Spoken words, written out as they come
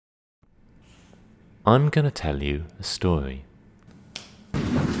I'm going to tell you a story.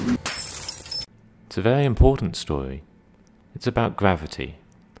 It's a very important story. It's about gravity,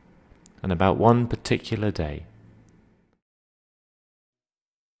 and about one particular day.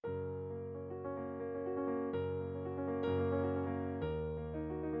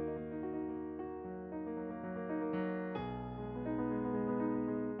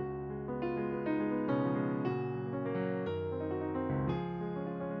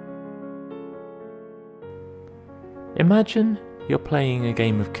 Imagine you're playing a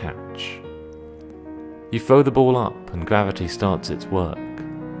game of catch. You throw the ball up and gravity starts its work.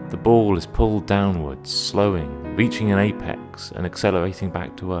 The ball is pulled downwards, slowing, reaching an apex and accelerating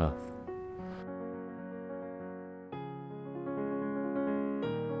back to Earth.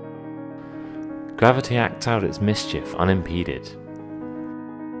 Gravity acts out its mischief unimpeded.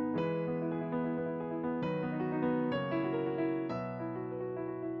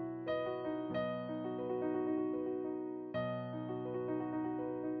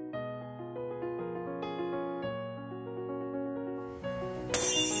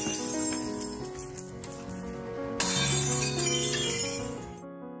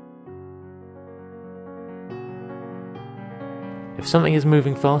 If something is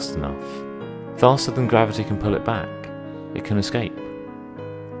moving fast enough, faster than gravity can pull it back, it can escape.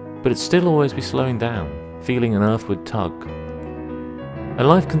 But it'd still always be slowing down, feeling an earthward tug. And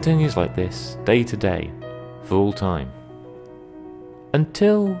life continues like this, day to day, for all time.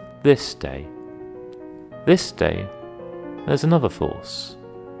 Until this day. This day, there's another force,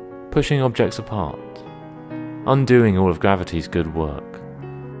 pushing objects apart, undoing all of gravity's good work.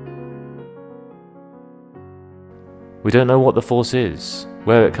 We don't know what the force is,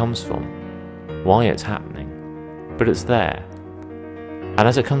 where it comes from, why it's happening, but it's there. And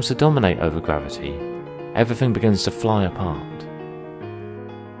as it comes to dominate over gravity, everything begins to fly apart.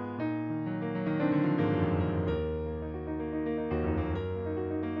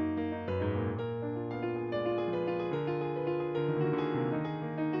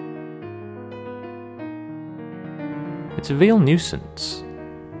 It's a real nuisance.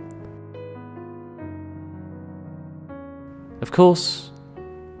 Of course,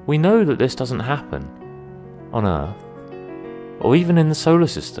 we know that this doesn't happen on Earth, or even in the solar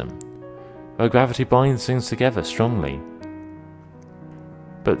system, where gravity binds things together strongly.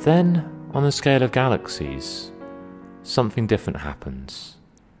 But then, on the scale of galaxies, something different happens.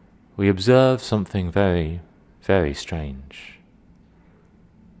 We observe something very, very strange.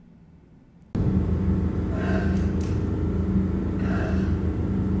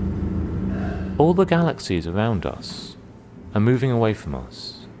 All the galaxies around us are moving away from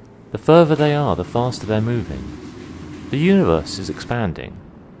us. The further they are, the faster they're moving. The universe is expanding,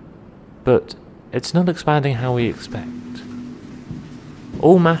 but it's not expanding how we expect.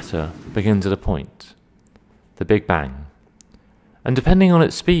 All matter begins at a point, the Big Bang, and depending on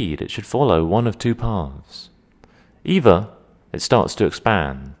its speed, it should follow one of two paths. Either it starts to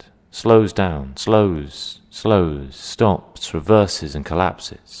expand, slows down, slows, stops, reverses and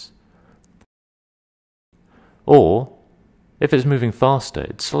collapses. Or, if it's moving faster,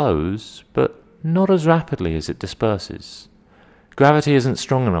 it slows, but not as rapidly as it disperses. Gravity isn't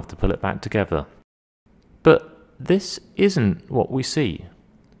strong enough to pull it back together. But this isn't what we see.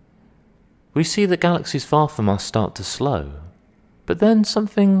 We see that galaxies far from us start to slow, but then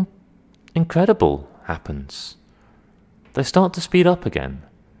something incredible happens. They start to speed up again,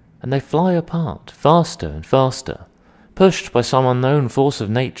 and they fly apart, faster and faster, pushed by some unknown force of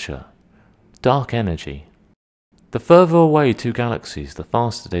nature, dark energy. The further away two galaxies, the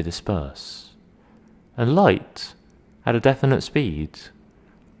faster they disperse. And light, at a definite speed,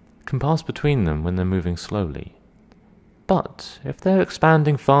 can pass between them when they're moving slowly. But if they're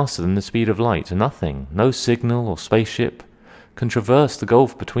expanding faster than the speed of light, nothing, no signal or spaceship, can traverse the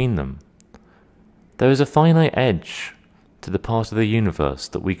gulf between them. There is a finite edge to the part of the universe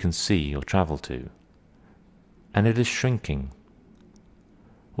that we can see or travel to, and it is shrinking.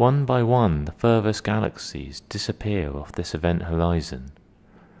 One by one, the furthest galaxies disappear off this event horizon,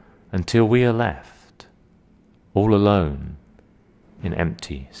 until we are left, all alone, in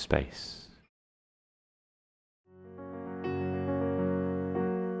empty space.